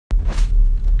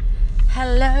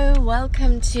Hello,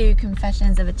 welcome to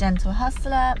Confessions of a Gentle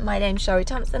Hustler. My name's Shari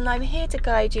Thompson and I'm here to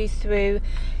guide you through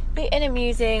the inner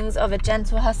musings of a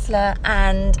gentle hustler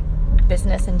and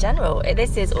business in general.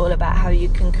 This is all about how you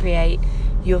can create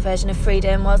your version of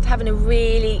freedom whilst having a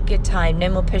really good time. No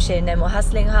more pushing, no more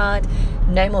hustling hard,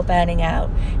 no more burning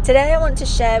out. Today I want to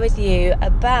share with you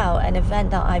about an event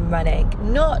that I'm running,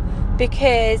 not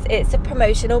because it's a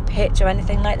promotional pitch or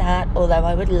anything like that, although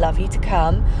I would love you to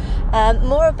come.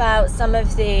 More about some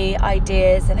of the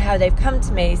ideas and how they've come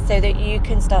to me so that you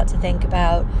can start to think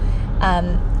about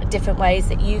different ways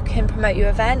that you can promote your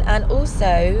event, and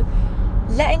also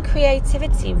letting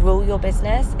creativity rule your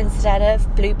business instead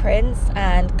of blueprints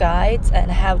and guides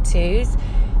and how-tos.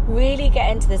 Really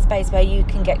get into the space where you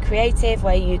can get creative,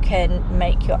 where you can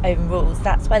make your own rules.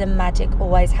 That's where the magic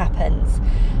always happens.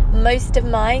 Most of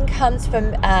mine comes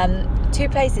from two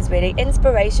places really: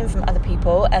 inspiration from other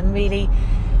people and really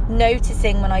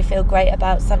noticing when I feel great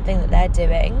about something that they're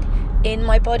doing in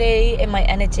my body, in my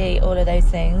energy, all of those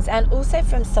things, and also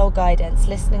from soul guidance,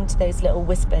 listening to those little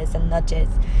whispers and nudges.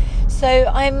 So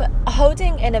I'm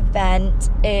holding an event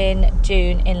in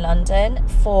June in London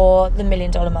for the $1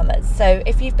 Million Mamas. So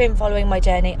if you've been following my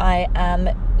journey, I am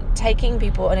taking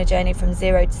people on a journey from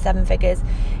 0 to 7 figures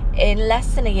in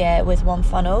less than a year with one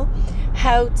funnel.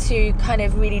 How to kind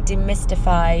of really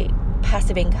demystify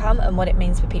passive income and what it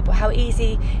means for people, how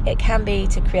easy it can be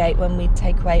to create when we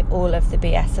take away all of the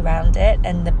BS around it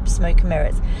and the smoke and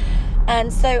mirrors.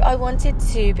 And so I wanted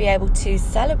to be able to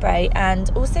celebrate and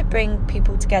also bring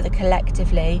people together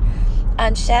collectively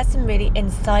and share some really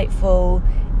insightful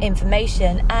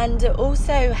information, and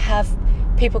also have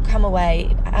people come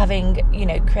away having,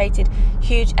 created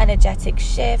huge energetic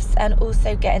shifts, and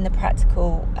also getting the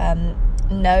practical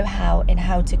know-how in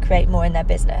how to create more in their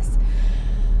business.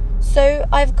 So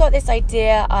I've got this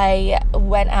idea. I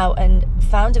went out and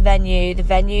found a venue. The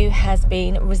venue has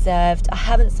been reserved. I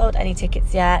haven't sold any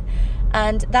tickets yet,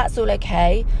 and that's all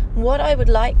okay. What I would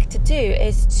like to do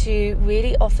is to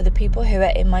really offer the people who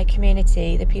are in my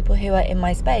community, the people who are in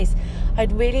my space,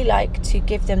 I'd really like to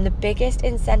give them the biggest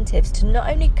incentives to not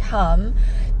only come,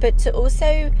 but to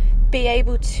also be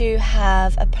able to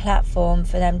have a platform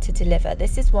for them to deliver.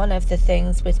 This is one of the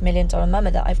things with $1 Million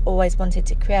Mama that I've always wanted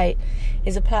to create,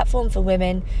 is a platform for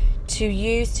women to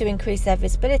use to increase their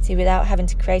visibility without having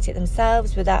to create it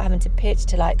themselves, without having to pitch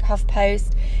to like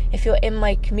HuffPost. If you're in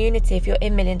my community, if you're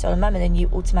in $1 Million Mama, then you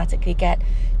automatically get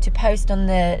to post on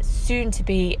the soon to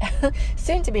be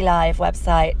live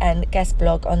website and guest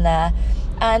blog on there.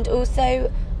 And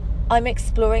also I'm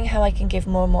exploring how I can give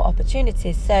more and more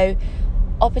opportunities. So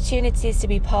opportunities to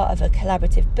be part of a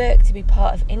collaborative book, to be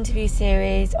part of interview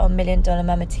series on $1 Million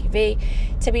Mama TV,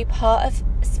 to be part of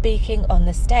speaking on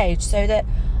the stage, so that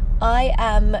I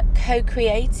am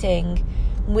co-creating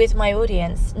with my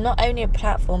audience not only a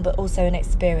platform but also an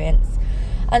experience.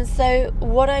 And so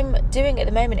what I'm doing at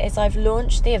the moment is I've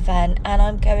launched the event, and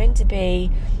I'm going to be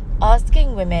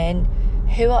asking women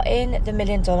who are in the $1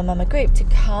 Million Mama group to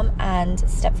come and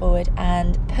step forward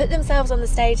and put themselves on the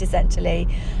stage, essentially,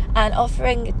 and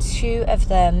offering 2 of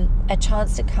them a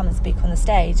chance to come and speak on the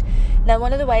stage. Now,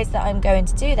 one of the ways that I'm going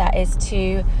to do that is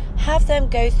to have them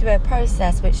go through a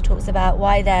process which talks about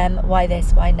why them, why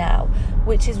this, why now,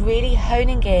 which is really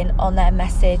honing in on their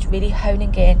message, really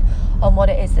honing in on what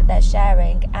it is that they're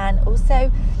sharing, and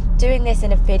also doing this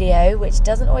in a video, which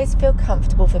doesn't always feel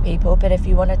comfortable for people, but if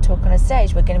you want to talk on a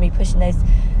stage, we're going to be pushing those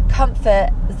comfort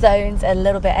zones a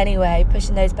little bit anyway,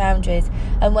 pushing those boundaries.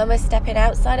 And when we're stepping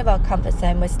outside of our comfort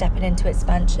zone, we're stepping into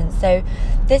expansion. So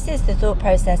this is the thought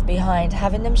process behind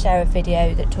having them share a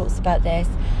video that talks about this,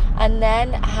 and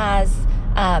then has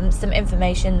some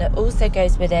information that also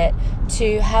goes with it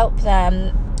to help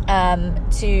them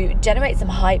to generate some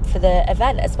hype for the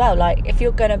event as well. Like, if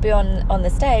you're going to be on the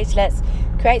stage, let's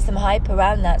create some hype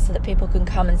around that so that people can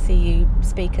come and see you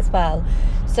speak as well.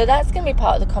 So that's going to be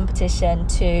part of the competition,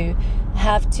 to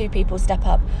have 2 people step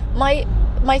up.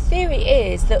 My theory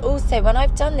is that also when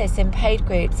I've done this in paid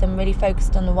groups and really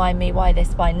focused on the why me, why this,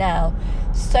 why now,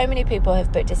 so many people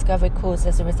have booked discovery calls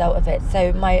as a result of it.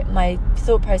 So my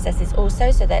thought process is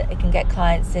also so that it can get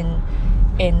clients in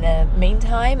the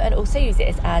meantime, and also use it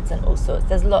as ads and all sorts.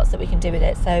 There's lots that we can do with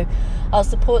it, so I'll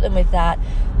support them with that.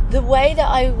 The way that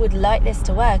I would like this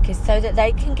to work is so that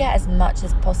they can get as much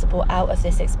as possible out of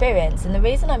this experience. And the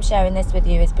reason I'm sharing this with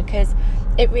you is because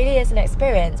it really is an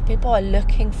experience. People are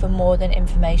looking for more than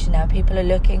information now. People are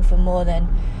looking for more than,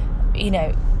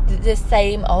 the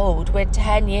same old. We're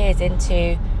 10 years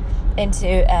into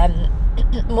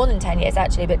more than 10 years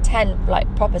actually, but 10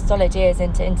 like proper solid years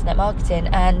into internet marketing,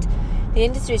 and the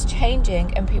industry is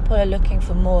changing and people are looking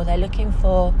for more. They're looking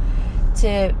for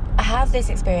to have this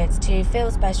experience, to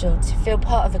feel special, to feel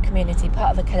part of a community,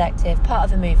 part of a collective, part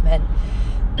of a movement.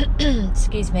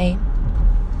 Excuse me.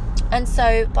 And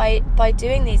so by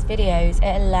doing these videos,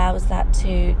 it allows that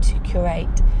to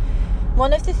curate.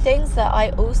 One of the things that I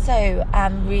also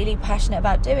am really passionate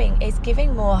about doing is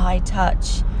giving more high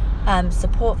touch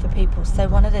support for people. So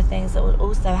one of the things that will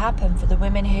also happen for the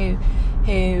women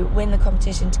who win the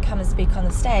competition to come and speak on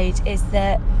the stage is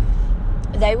that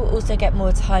they will also get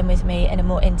more time with me in a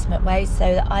more intimate way,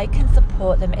 so that I can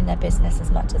support them in their business as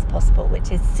much as possible,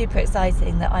 which is super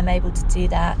exciting that I'm able to do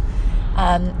that.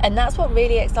 And that's what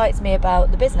really excites me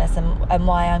about the business, and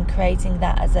why I'm creating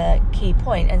that as a key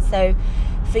point. And so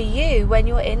for you, when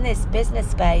you're in this business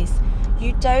space,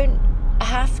 you don't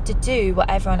have to do what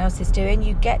everyone else is doing.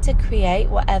 You get to create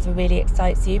whatever really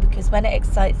excites you, because when it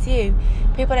excites you,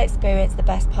 people experience the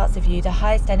best parts of you, the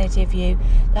highest energy of you,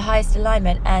 the highest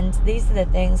alignment. And these are the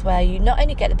things where you not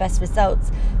only get the best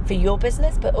results for your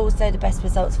business, but also the best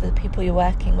results for the people you're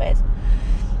working with.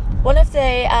 One of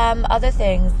the other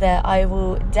things that I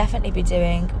will definitely be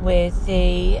doing with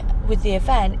the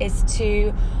event is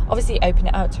to obviously open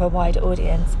it out to a wider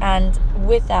audience, and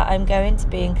with that I'm going to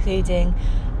be including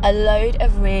a load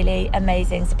of really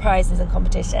amazing surprises and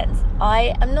competitions.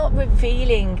 I am not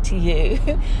revealing to you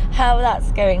how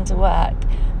that's going to work,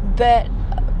 but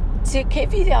to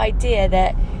give you the idea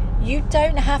that you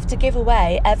don't have to give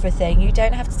away everything. You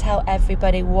don't have to tell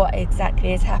everybody what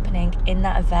exactly is happening in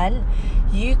that event.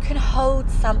 You can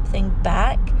hold something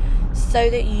back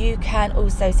so that you can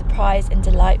also surprise and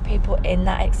delight people in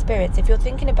that experience. If you're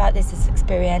thinking about this as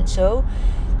experiential,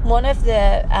 one of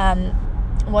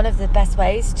the best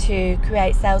ways to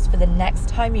create sales for the next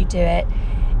time you do it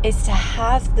is to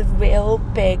have the real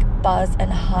big buzz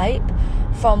and hype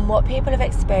from what people have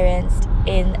experienced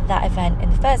in that event in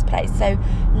the first place. So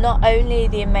not only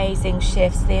the amazing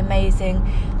shifts, the amazing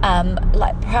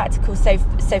practical, so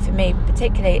for me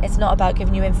particularly, it's not about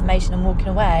giving you information and walking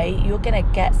away. You're going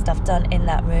to get stuff done in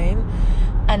that room,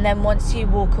 and then once you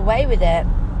walk away with it,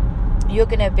 you're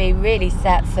going to be really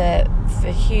set for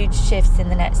huge shifts in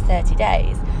the next 30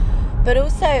 days. But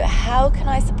also, how can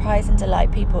I surprise and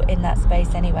delight people in that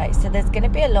space anyway? So there's going to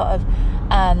be a lot of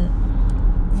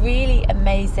really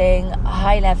amazing,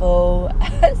 high-level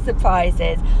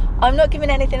surprises. I'm not giving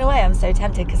anything away. I'm so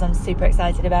tempted because I'm super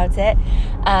excited about it.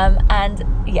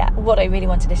 And yeah, what I really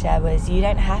wanted to share was you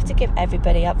don't have to give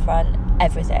everybody up front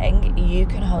everything. You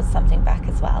can hold something back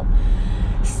as well.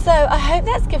 So I hope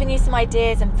that's given you some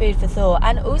ideas and food for thought,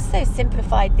 and also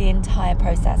simplified the entire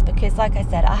process, because like I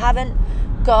said, I haven't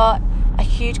got a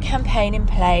huge campaign in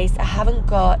place. I haven't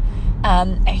got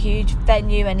a huge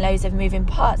venue and loads of moving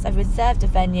parts. I've reserved a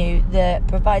venue that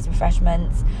provides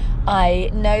refreshments.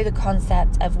 I know the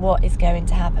concept of what is going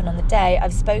to happen on the day.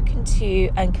 I've spoken to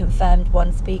and confirmed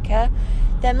one speaker.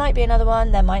 There might be another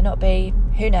one, there might not be,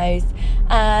 who knows.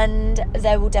 And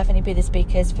there will definitely be the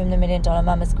speakers from the $1 Million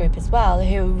Mamas group as well,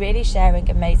 who are really sharing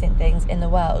amazing things in the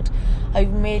world.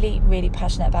 I'm really, really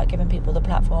passionate about giving people the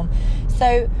platform.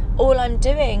 So all I'm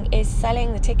doing is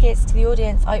selling the tickets to the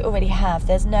audience I already have.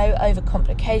 There's no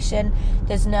overcomplication,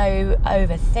 there's no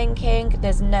overthinking,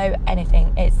 there's no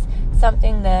anything. It's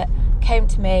something that came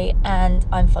to me, and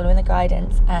I'm following the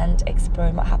guidance and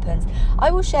exploring what happens.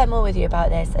 I will share more with you about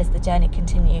this as the journey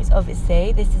continues.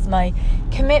 Obviously, this is my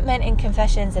commitment in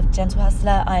Confessions of a Gentle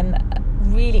Hustler. I'm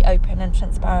really open and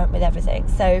transparent with everything.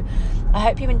 So I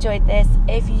hope you enjoyed this.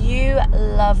 If you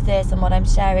love this and what I'm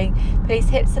sharing, please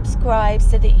hit subscribe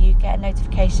so that you get a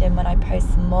notification when I post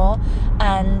some more.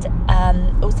 And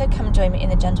also come join me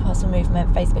in the Gentle Hustle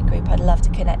Movement Facebook group. I'd love to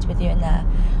connect with you in there.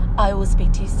 I will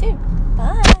speak to you soon.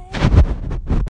 Bye.